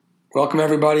Welcome,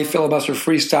 everybody. Filibuster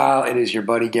Freestyle. It is your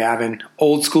buddy Gavin.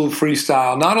 Old school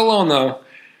freestyle. Not alone, though.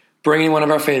 Bringing one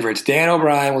of our favorites. Dan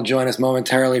O'Brien will join us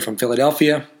momentarily from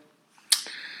Philadelphia.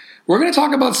 We're going to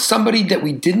talk about somebody that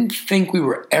we didn't think we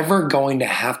were ever going to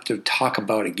have to talk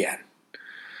about again.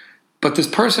 But this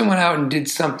person went out and did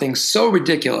something so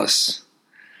ridiculous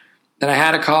that I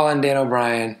had to call on Dan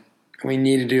O'Brien. We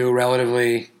need to do a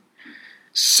relatively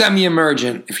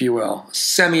semi-emergent, if you will,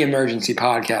 semi-emergency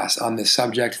podcast on this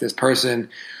subject. This person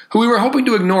who we were hoping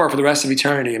to ignore for the rest of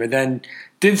eternity, but then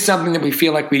did something that we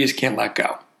feel like we just can't let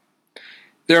go.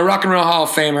 They're a Rock and Roll Hall of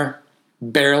Famer,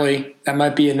 barely. That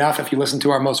might be enough if you listen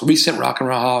to our most recent Rock and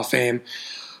Roll Hall of Fame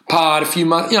pod a few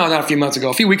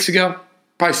weeks ago,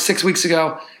 probably 6 weeks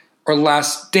ago or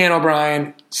less. Dan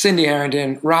O'Brien, Cindy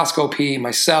Harrington, Roscoe P.,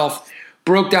 myself,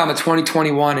 broke down the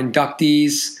 2021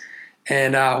 inductees.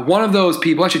 And one of those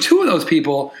people, actually two of those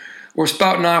people, were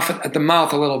spouting off at the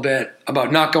mouth a little bit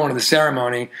about not going to the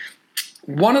ceremony.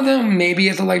 One of them maybe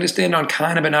has a leg to stand on,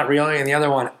 kind of, but not really. And the other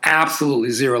one, absolutely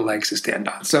zero legs to stand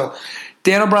on. So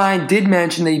Dan O'Brien did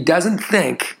mention that he doesn't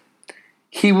think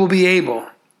he will be able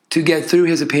to get through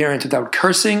his appearance without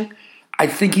cursing. I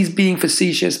think he's being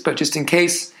facetious, but just in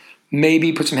case,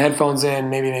 maybe put some headphones in,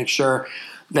 maybe make sure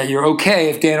that you're okay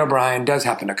if Dan O'Brien does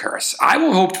happen to curse. I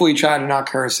will hopefully try to not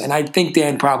curse, and I think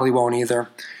Dan probably won't either.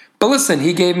 But listen,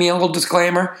 he gave me a little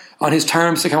disclaimer on his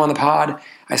terms to come on the pod.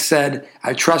 I said,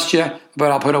 I trust you,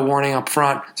 but I'll put a warning up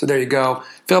front. So there you go.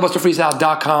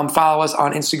 FilibusterFreestyle.com. Follow us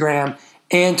on Instagram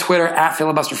and Twitter at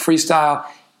FilibusterFreestyle.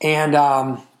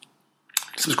 And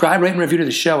subscribe, rate, and review to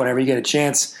the show whenever you get a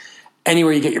chance.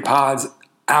 Anywhere you get your pods,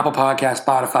 Apple Podcasts,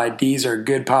 Spotify, Deezer,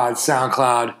 Good Pods,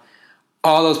 SoundCloud.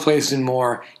 All those places and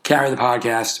more carry the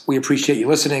podcast. We appreciate you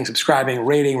listening, subscribing,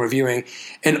 rating, reviewing,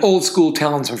 and old school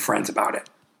telling some friends about it.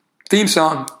 Theme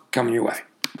song coming your way.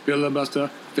 Filibuster,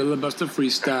 filibuster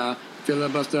freestyle.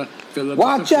 Filibuster, filibuster.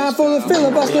 Watch out for the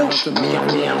filibuster.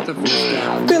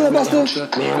 Filibuster.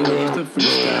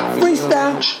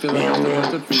 Freestyle.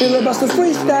 Filibuster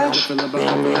freestyle.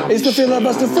 It's the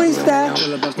filibuster freestyle.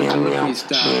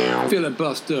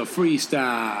 Filibuster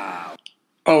freestyle.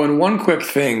 Oh, and one quick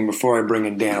thing before I bring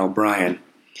in Dan O'Brien.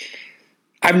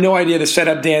 I have no idea the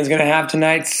setup Dan's going to have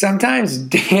tonight. Sometimes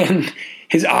Dan,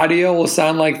 his audio will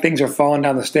sound like things are falling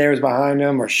down the stairs behind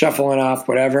him or shuffling off,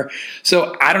 whatever.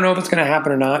 So I don't know if it's going to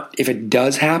happen or not. If it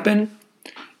does happen,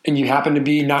 and you happen to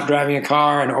be not driving a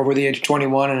car and over the age of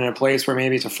 21 and in a place where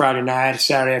maybe it's a Friday night, a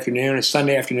Saturday afternoon, a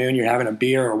Sunday afternoon, you're having a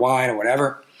beer or wine or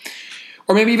whatever,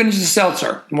 or maybe even just a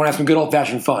seltzer, you want to have some good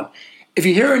old-fashioned fun. If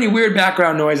you hear any weird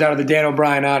background noise out of the Dan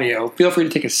O'Brien audio, feel free to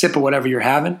take a sip of whatever you're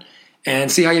having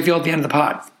and see how you feel at the end of the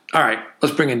pod. All right,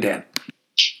 let's bring in Dan.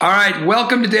 All right,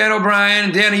 welcome to Dan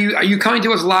O'Brien. Dan, are you coming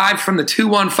to us live from the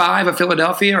 215 of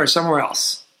Philadelphia or somewhere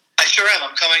else? I sure am.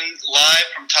 I'm coming live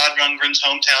from Todd Rundgren's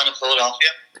hometown of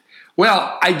Philadelphia.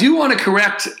 Well, I do want to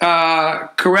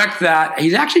correct that.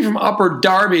 He's actually from Upper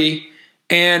Darby,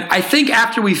 and I think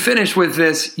after we finish with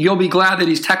this, you'll be glad that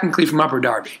he's technically from Upper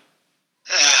Darby.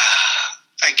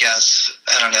 I guess.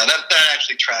 I don't know. That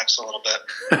actually tracks a little bit.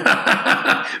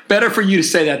 Better for you to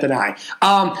say that than I.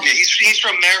 Yeah, he's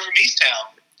from Mayor from Easttown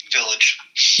Village.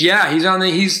 Yeah, he's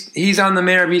on the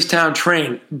Mayor of Easttown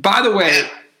train. By the way,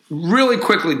 really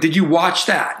quickly, did you watch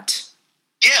that?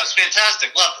 Yeah, it was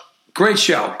fantastic. Loved it.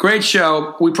 Great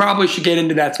show. We probably should get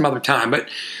into that some other time. But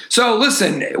so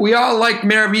listen, we all like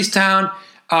Mayor of Easttown.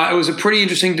 It was a pretty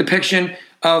interesting depiction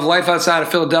of life outside of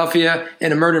Philadelphia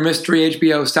in a murder mystery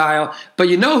HBO style. But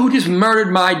you know who just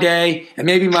murdered my day and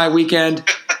maybe my weekend?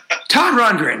 Todd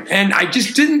Rundgren. And I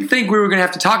just didn't think we were going to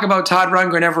have to talk about Todd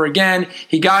Rundgren ever again.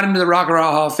 He got into the Rock and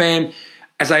Roll Hall of Fame.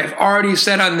 As I've already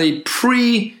said on the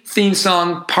pre-theme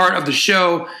song part of the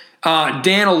show,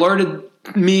 Dan alerted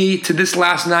me to this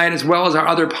last night, as well as our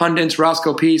other pundits,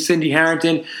 Roscoe P., Cindy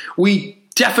Harrington. We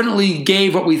definitely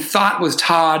gave what we thought was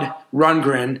Todd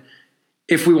Rundgren,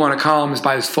 if we want to call him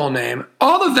by his full name,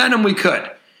 all the venom we could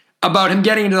about him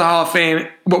getting into the Hall of Fame,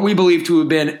 what we believe to have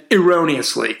been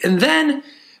erroneously. And then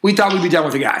we thought we'd be done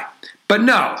with the guy. But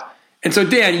no. And so,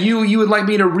 Dan, you would like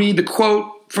me to read the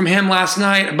quote from him last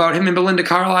night about him and Belinda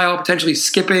Carlisle potentially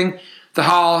skipping the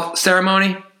Hall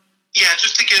ceremony? Yeah,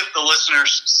 just to give the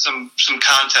listeners some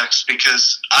context,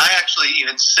 because I actually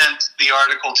even sent the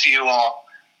article to you all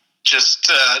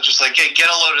just like, hey, get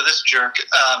a load of this jerk.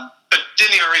 But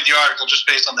didn't even read the article just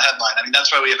based on the headline. I mean,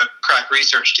 that's why we have a crack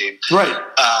research team. Right.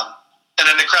 And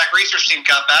then the crack research team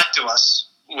got back to us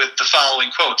with the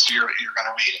following quotes you're going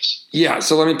to read us. Yeah,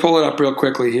 so let me pull it up real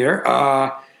quickly here.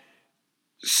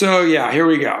 So yeah, here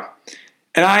we go.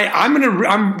 And I'm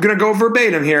gonna go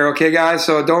verbatim here, okay, guys?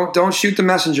 So don't shoot the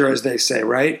messenger, as they say,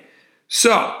 right?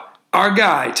 So our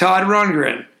guy, Todd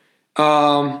Rundgren,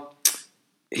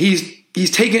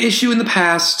 he's taken issue in the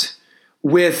past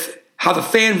with how the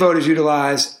fan vote is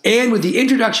utilized and with the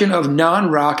introduction of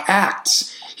non-rock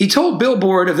acts. He told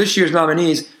Billboard of this year's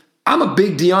nominees, I'm a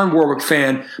big Dionne Warwick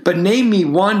fan, but name me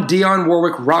one Dionne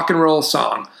Warwick rock and roll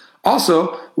song.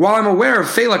 Also, while I'm aware of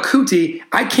Fela Kuti,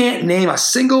 I can't name a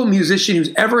single musician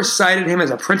who's ever cited him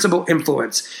as a principal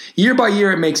influence. Year by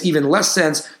year, it makes even less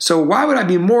sense, so why would I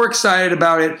be more excited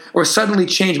about it or suddenly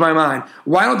change my mind?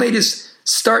 Why don't they just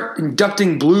start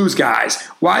inducting blues guys?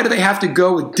 Why do they have to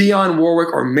go with Dionne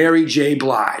Warwick or Mary J.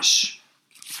 Blige?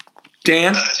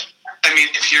 Dan? I mean,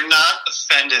 if you're not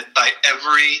offended by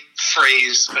every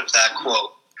phrase of that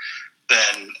quote,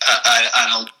 then I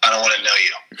don't want to know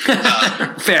you.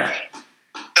 Fair.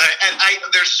 And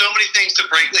there's so many things to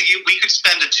break. Like we could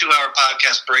spend a 2-hour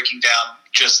podcast breaking down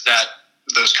just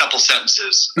those couple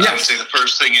sentences. Yes. I would say the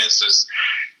first thing is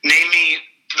name me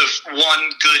the one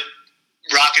good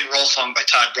rock and roll song by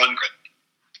Todd Rundgren.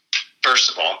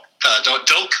 First of all,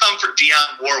 don't come for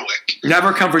Dionne Warwick.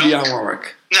 Never come for Dionne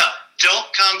Warwick. No, don't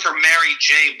come for Mary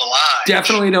J. Blige.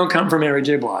 Definitely don't come for Mary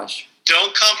J. Blige.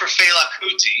 Don't come for Fela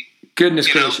Kuti. Goodness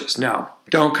gracious, no.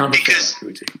 Don't come for because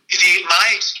Fela Kuti.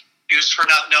 My excuse for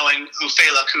not knowing who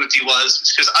Fela Kuti was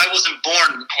is because I wasn't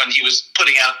born when he was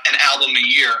putting out an album a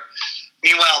year.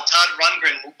 Meanwhile, Todd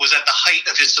Rundgren was at the height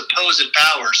of his supposed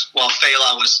powers while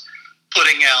Fela was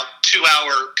putting out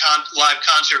 2-hour live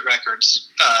concert records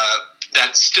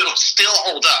that still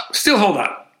hold up. Still hold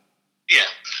up. Yeah.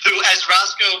 Who, as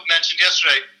Roscoe mentioned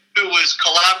yesterday, who was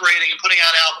collaborating and putting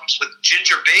out albums with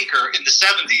Ginger Baker in the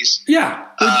 70s. Yeah.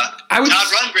 Todd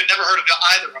Rundgren never heard of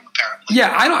either of them, apparently.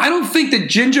 Yeah, I don't think that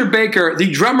Ginger Baker,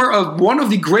 the drummer of one of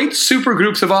the great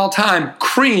supergroups of all time,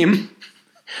 Cream,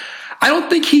 I don't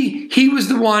think he was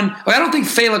the one. I don't think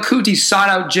Fela Kuti sought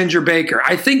out Ginger Baker.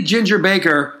 I think Ginger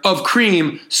Baker of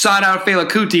Cream sought out Fela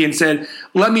Kuti and said,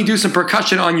 let me do some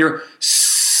percussion on your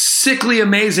sickly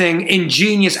amazing,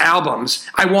 ingenious albums.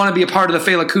 I want to be a part of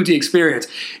the Fela Kuti experience.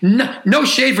 No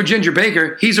shade for Ginger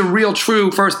Baker. He's a real,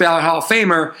 true first ballot Hall of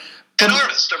Famer. An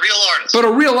artist, a real artist. But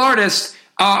a real artist,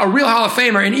 a real Hall of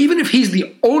Famer. And even if he's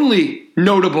the only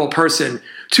notable person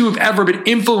to have ever been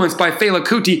influenced by Fela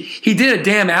Kuti, he did a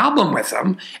damn album with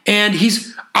him. And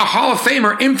he's a Hall of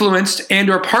Famer influenced and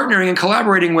or partnering and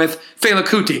collaborating with Fela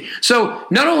Kuti. So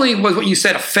not only was what you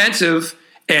said offensive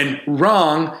and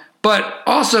wrong, but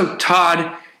also,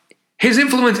 Todd, his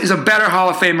influence is a better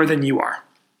Hall of Famer than you are.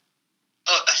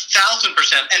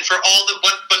 1,000%. And for all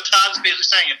what Todd's basically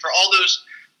saying, and for all those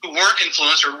who weren't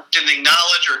influenced or didn't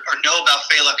acknowledge or know about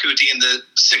Fela Kuti in the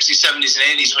 60s, 70s,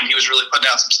 and 80s when he was really putting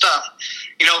out some stuff,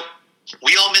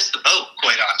 we all missed the boat,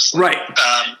 quite honestly. Right.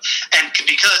 And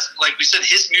because, like we said,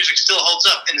 his music still holds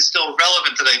up and is still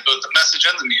relevant today, both the message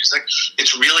and the music.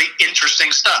 It's really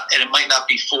interesting stuff, and it might not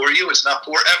be for you. It's not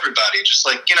for everybody. Just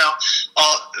like,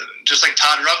 just like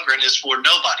Todd Rundgren is for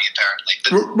nobody,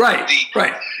 apparently.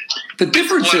 Right. The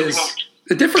difference is...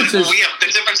 The difference is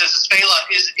Fela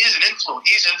is an influence.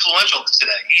 He's influential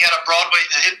today. He had a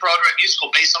hit Broadway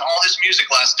musical based on all his music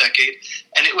last decade,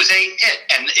 and it was a hit,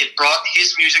 and it brought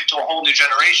his music to a whole new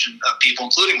generation of people,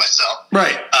 including myself.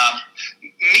 Right.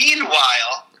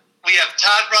 Meanwhile, we have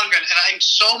Todd Rundgren, and I'm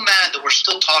so mad that we're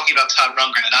still talking about Todd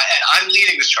Rundgren, and I'm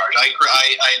leading this charge. I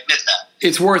admit that.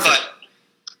 It's worth it.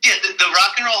 Yeah, the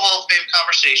Rock and Roll Hall of Fame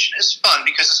conversation is fun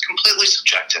because it's completely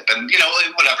subjective. And,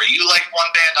 whatever. You like one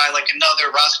band, I like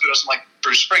another. Roscoe doesn't like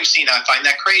Bruce Springsteen. I find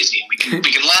that crazy. And we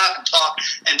can laugh and talk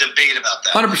and debate about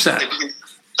that. 100%.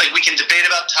 We can debate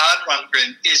about Todd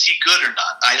Rundgren. Is he good or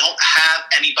not? I don't have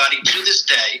anybody to this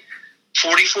day,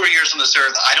 44 years on this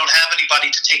earth, I don't have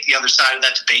anybody to take the other side of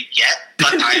that debate yet,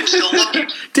 but I am still looking.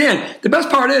 Dan, the best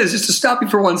part is, just to stop you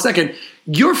for 1 second,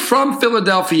 you're from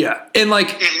Philadelphia. And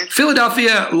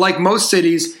Philadelphia, like most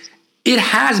cities, it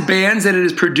has bands that it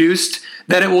has produced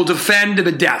that it will defend to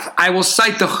the death. I will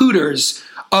cite the Hooters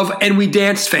of And We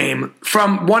Danced fame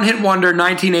from One Hit Wonder,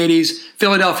 1980s,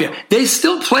 Philadelphia. They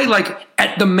still play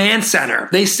at the Mann Center.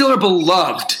 They still are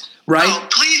beloved, right? Oh,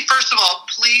 first of all,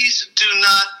 please do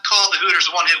not call the Hooters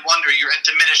a one-hit wonder. You're and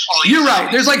diminish all. You're right.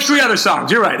 There's 3 other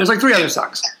songs. You're right. There's 3 other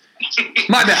songs.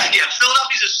 My bad. Yeah,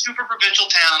 Philadelphia's a super provincial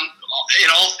town in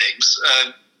all things,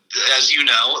 as you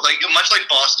know, much like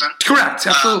Boston. Correct.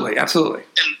 Absolutely. And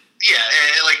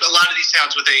a lot of these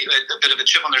towns with a bit of a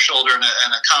chip on their shoulder and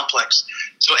a complex.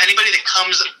 So anybody that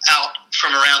comes out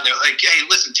from around there, hey,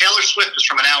 listen, Taylor Swift is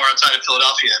from an hour outside of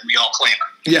Philadelphia, and we all claim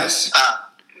her. Yes.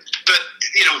 But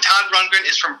Todd Rundgren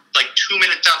is from 2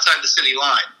 minutes outside the city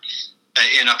line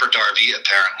in Upper Darby,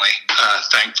 apparently,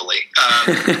 thankfully.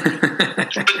 But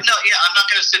no, I'm not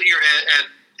going to sit here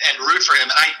and root for him.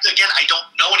 And I don't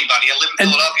know anybody. I live in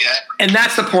Philadelphia. And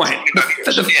that's the point.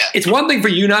 It's one thing for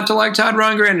you not to like Todd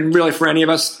Rundgren, and really for any of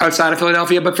us outside of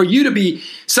Philadelphia, but for you to be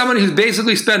someone who's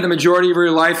basically spent the majority of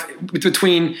your life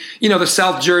between, the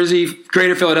South Jersey,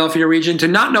 greater Philadelphia region, to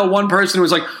not know one person who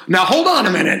was like, now hold on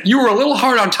a minute, you were a little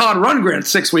hard on Todd Rundgren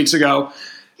 6 weeks ago.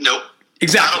 Nope.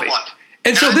 Exactly.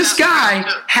 And so this guy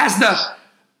has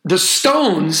the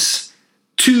stones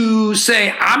to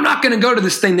say, I'm not going to go to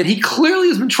this thing that he clearly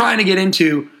has been trying to get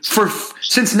into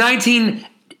since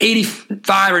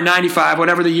 1985 or 95,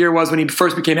 whatever the year was when he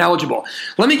first became eligible.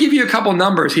 Let me give you a couple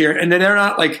numbers here, and they're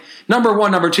not like number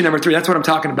 1, number 2, number 3. That's what I'm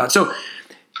talking about. So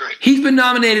he's been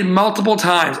nominated multiple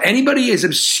times. Anybody as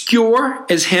obscure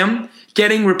as him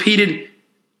getting repeatedly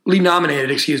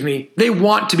nominated, they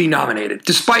want to be nominated,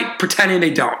 despite pretending they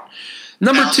don't.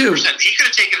 Number 2. He could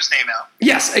have taken his name out.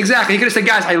 Yes, exactly. He could have said,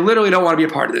 guys, I literally don't want to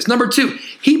be a part of this. Number 2,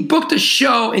 he booked a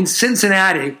show in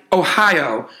Cincinnati,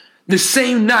 Ohio, the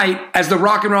same night as the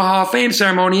Rock and Roll Hall of Fame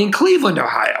ceremony in Cleveland,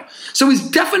 Ohio. So he's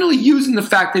definitely using the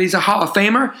fact that he's a Hall of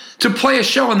Famer to play a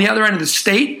show on the other end of the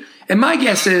state. And my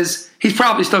guess is he's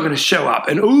probably still going to show up.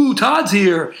 And, ooh, Todd's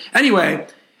here. Anyway,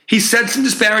 he said some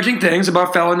disparaging things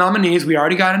about fellow nominees. We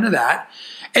already got into that.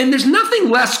 And there's nothing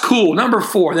less cool, number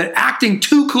 4, than acting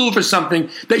too cool for something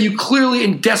that you clearly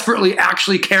and desperately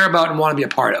actually care about and want to be a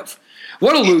part of.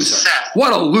 What a loser.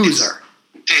 What a loser.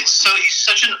 He's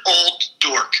such an old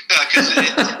dork. Because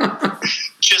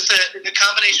just the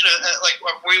combination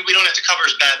of, we don't have to cover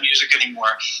his bad music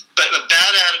anymore, but a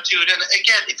bad attitude. And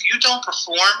again, if you don't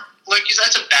perform,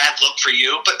 that's a bad look for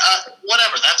you, but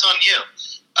whatever, that's on you.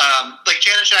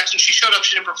 Janet Jackson, she showed up,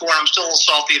 she didn't perform. I'm still a little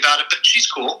salty about it, but she's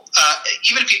cool.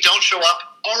 Even if you don't show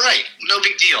up, all right, no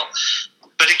big deal.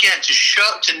 But again,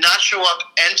 to not show up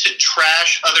and to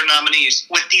trash other nominees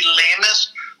with the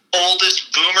lamest,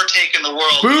 oldest boomer take in the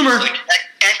world. Boomer.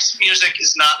 X music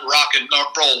is not rock and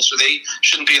roll, so they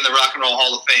shouldn't be in the Rock and Roll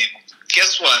Hall of Fame.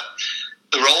 Guess what?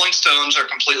 The Rolling Stones are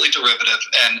completely derivative,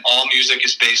 and all music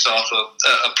is based off of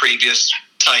a previous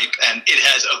type, and it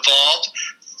has evolved,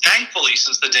 thankfully,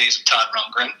 since the days of Todd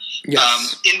Rundgren.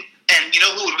 Yes. And you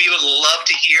know who we would love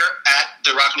to hear at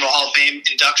the Rock and Roll Hall of Fame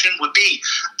induction would be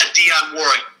a Dionne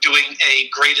Warwick doing a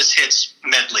greatest hits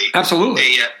medley.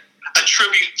 Absolutely. A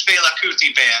tribute Fela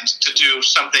Kuti band to do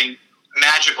something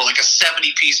magical, like a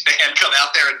 70-piece band come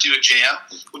out there and do a jam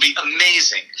would be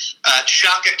amazing.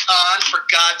 Chaka Khan, for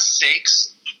God's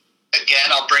sakes. Again,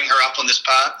 I'll bring her up on this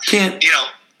pod. Can't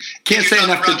say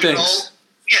enough good things.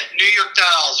 Yeah, New York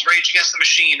Dolls, Rage Against the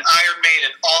Machine, Iron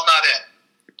Maiden, all not in.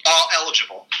 All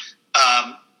eligible.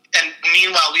 And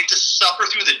meanwhile, we have to suffer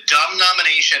through the dumb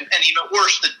nomination and even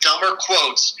worse, the dumber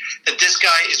quotes that this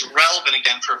guy is relevant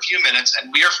again for a few minutes,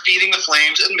 and we are feeding the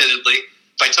flames, admittedly,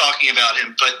 by talking about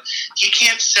him. But he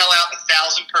can't sell out a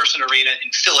 1,000-person arena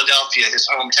in Philadelphia, his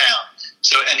hometown.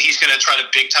 And he's going to try to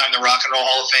big-time the Rock and Roll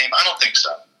Hall of Fame? I don't think so.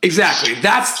 Exactly.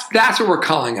 That's what we're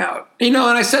calling out. And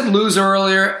I said loser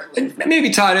earlier. Maybe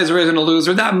Todd is or isn't a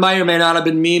loser. That might or may not have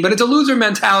been me, but it's a loser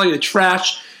mentality to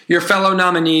trash your fellow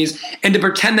nominees and to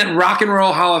pretend that Rock and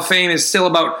Roll Hall of Fame is still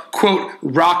about, quote,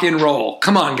 rock and roll.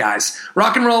 Come on, guys.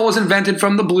 Rock and roll was invented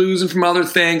from the blues and from other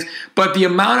things, but the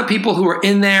amount of people who are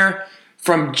in there,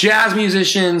 from jazz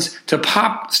musicians to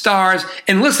pop stars.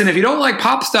 And listen, if you don't like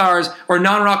pop stars or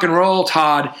non-rock and roll,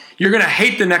 Todd, you're going to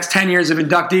hate the next 10 years of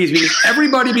inductees, because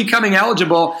everybody becoming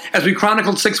eligible, as we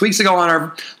chronicled 6 weeks ago on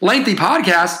our lengthy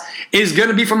podcast, is going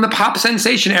to be from the pop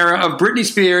sensation era of Britney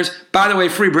Spears, by the way,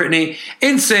 Free Britney,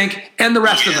 NSYNC, and the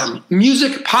rest of them.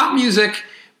 Music, pop music,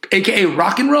 a.k.a.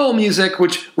 rock and roll music,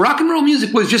 which rock and roll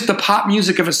music was just the pop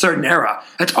music of a certain era.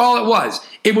 That's all it was.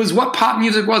 It was what pop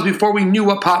music was before we knew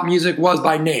what pop music was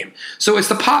by name. So it's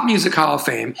the Pop Music Hall of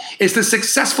Fame. It's the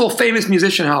Successful Famous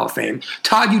Musician Hall of Fame.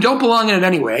 Todd, you don't belong in it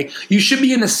anyway. You should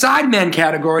be in the sideman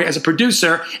category as a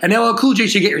producer, and LL Cool J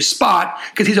should get your spot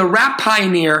because he's a rap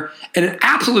pioneer and an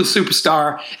absolute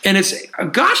superstar. And it's a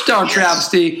gosh darn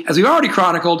travesty, as we already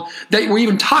chronicled, that we're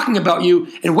even talking about you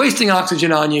and wasting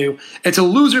oxygen on you. It's a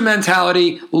loser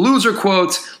mentality, loser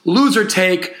quotes, loser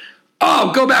take.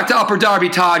 Oh, go back to Upper Darby,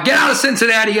 Todd. Get out of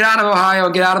Cincinnati, get out of Ohio,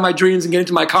 get out of my dreams and get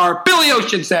into my car. Billy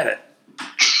Ocean said it.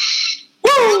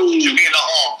 Woo! Should be in the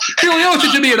hall. Billy Ocean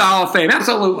should be in the Hall of Fame.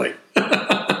 Absolutely. Jewel the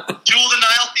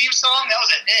Nile theme song, that was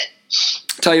a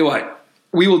hit. Tell you what,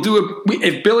 we will do it.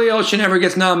 If Billy Ocean ever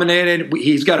gets nominated,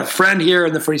 he's got a friend here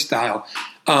in the freestyle.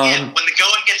 When the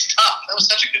going gets tough. That was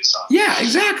such a good song. Yeah,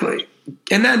 exactly.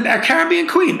 And then Caribbean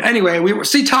Queen. Anyway,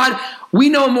 see, Todd, we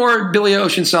know more Billy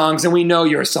Ocean songs than we know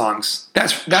your songs.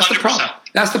 That's the problem.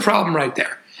 That's the problem right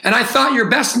there. And I thought your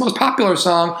best, most popular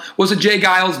song was a Jay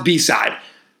Giles B-side.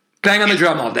 bang on the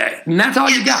drum all day. And that's all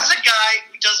you got. This is a guy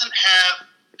who doesn't have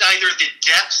either the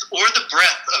depth or the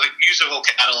breadth of a musical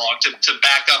catalog to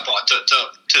back up on,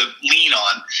 to lean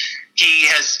on. He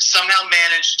has somehow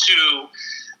managed to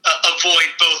avoid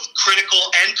both critical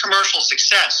and commercial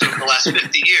success over the last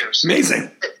 50 years. Amazing.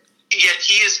 Yet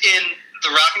he is in the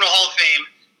Rock and Roll Hall of Fame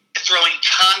throwing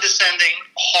condescending,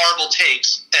 horrible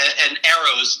takes and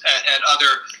arrows at other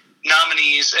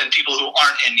nominees and people who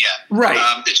aren't in yet.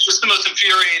 Right. It's just the most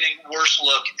infuriating, worst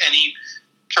look any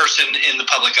person in the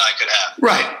public eye could have.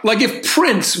 Right. Like if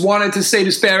Prince wanted to say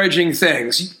disparaging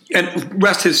things, and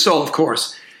rest his soul, of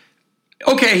course.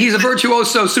 Okay, he's a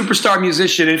virtuoso superstar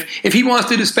musician. If he wants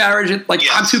to disparage it, like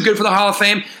I'm too good for the Hall of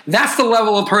Fame, that's the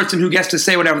level of person who gets to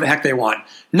say whatever the heck they want.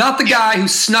 Not the guy who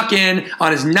snuck in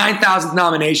on his 9,000th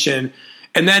nomination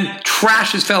and then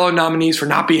trashed his fellow nominees for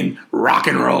not being rock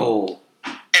and roll.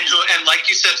 And like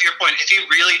you said, to your point, if he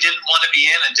really didn't want to be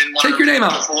in and didn't want Take your name to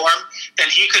off. perform, then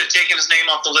he could have taken his name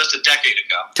off the list a decade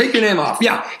ago. Take your name off.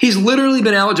 Yeah, he's literally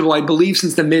been eligible, I believe,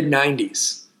 since the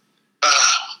mid-'90s.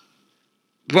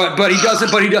 But he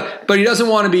doesn't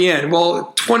want to be in.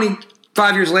 Well,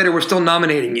 25 years later, we're still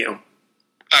nominating you.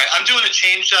 All right, I'm doing a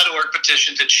Change.org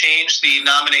petition to change the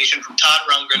nomination from Todd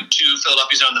Rundgren to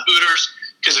Philadelphia's own The Hooters,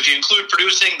 because if you include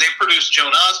producing, they produce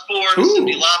Joan Osborne,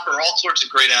 Cyndi Lauper, all sorts of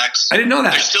great acts. I didn't know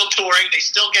that. They're still touring. They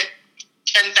still get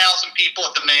 10,000 people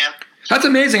at the Man. That's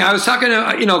amazing. I was talking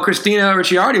to Christina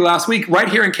Ricciardi last week, right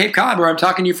here in Cape Cod, where I'm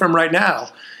talking to you from right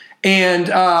now,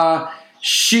 and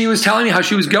she was telling me how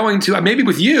she was going to, maybe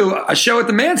with you, a show at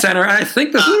the Mann Center, and I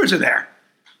think the Hooters are there.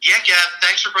 Yeah, Gav,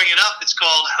 thanks for bringing it up. It's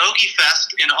called Hoagie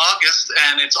Fest in August,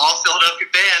 and it's all Philadelphia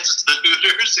bands. It's the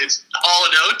Hooters. It's Hall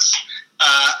 & Oates.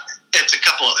 It's a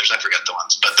couple others. I forget the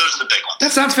ones, but those are the big ones.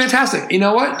 That sounds fantastic. You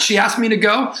know what? She asked me to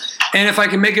go, and if I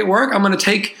can make it work, I'm going to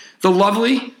take the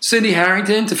lovely Cindy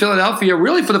Harrington to Philadelphia,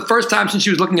 really for the first time since she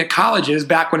was looking at colleges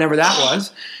back whenever that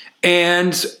was,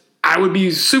 and I would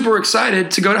be super excited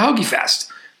to go to Hoagie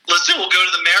Fest. Let's do it. We'll go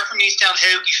to the Mayor from Easttown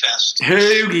Hoagie Fest.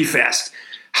 Hoagie Fest.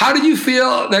 How did you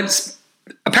feel that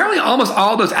apparently almost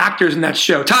all those actors in that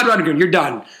show, Todd Rundgren, you're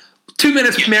done. 2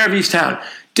 minutes with Mayor of Easttown.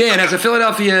 Dan, as a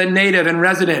Philadelphia native and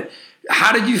resident,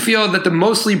 how did you feel that the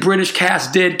mostly British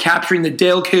cast did capturing the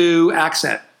Dale Coo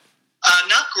accent?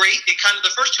 Not great.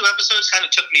 The first 2 episodes kind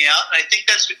of took me out. And I think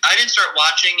I didn't start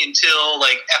watching until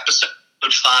like episode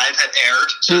 5 had aired.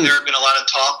 So there had been a lot of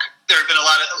talk. It had been a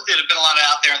lot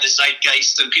out there in the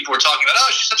zeitgeist, and people were talking about, oh,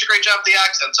 she's such a great job with the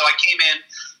accent. So I came in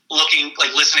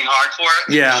listening hard for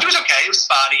it. Yeah. It was okay. It was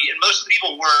spotty. And most of the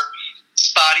people were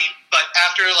spotty. But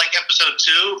after like episode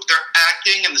 2, their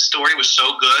acting and the story was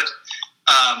so good.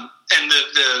 And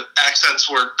the accents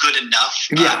were good enough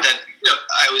that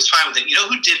I was fine with it. You know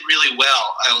who did really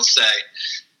well, I will say,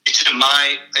 in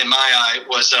my eye,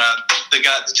 was the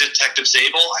guy, the Detective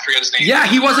Zabel. I forget his name. Yeah,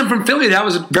 he wasn't from Philly. That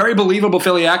was a very believable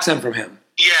Philly accent from him.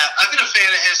 Yeah, I've been a fan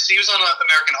of his. He was on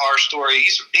American Horror Story.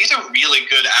 He's a really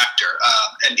good actor,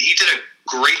 and he did a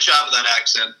great job with that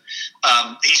accent.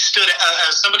 He stood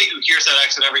as somebody who hears that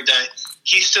accent every day.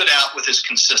 He stood out with his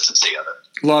consistency of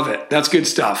it. Love it. That's good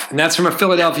stuff, and that's from a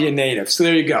Philadelphia native. So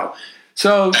there you go.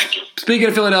 So Thank you. Speaking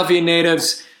of Philadelphia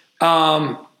natives,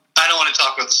 I don't want to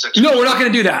talk about the Sixers. no, we're not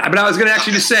going to do that. But I was going to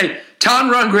actually just say,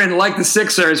 Todd Rundgren, like the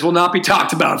Sixers, will not be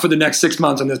talked about for the next 6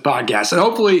 months on this podcast. And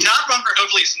hopefully, Todd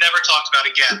Rundgren is never talked about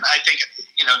again. I think,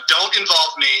 don't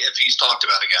involve me if he's talked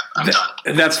about again.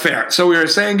 I'm done. That's fair. So we are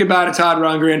saying goodbye to Todd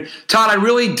Rundgren. Todd, I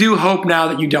really do hope now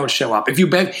that you don't show up.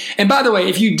 And by the way,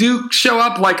 if you do show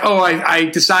up, like, I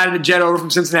decided to jet over from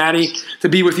Cincinnati to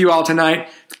be with you all tonight,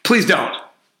 please don't.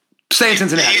 Stay in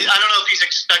Cincinnati. I don't know if he's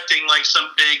expecting like some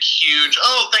big, huge,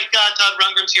 oh, thank God Todd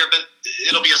Rundgren's here, but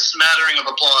it'll be a smattering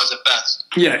of applause at best.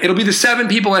 Yeah, it'll be the 7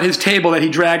 people at his table that he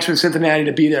drags from Cincinnati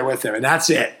to be there with him, and that's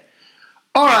it.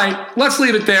 All right, let's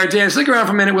leave it there. Dan, stick around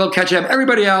for a minute. We'll catch up.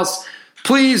 Everybody else,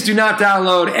 please do not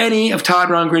download any of Todd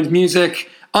Rundgren's music.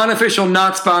 Unofficial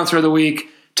not sponsor of the week.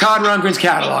 Todd Rundgren's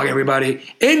catalog, everybody.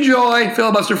 Enjoy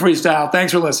Filibuster Freestyle.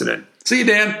 Thanks for listening. See you,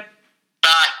 Dan.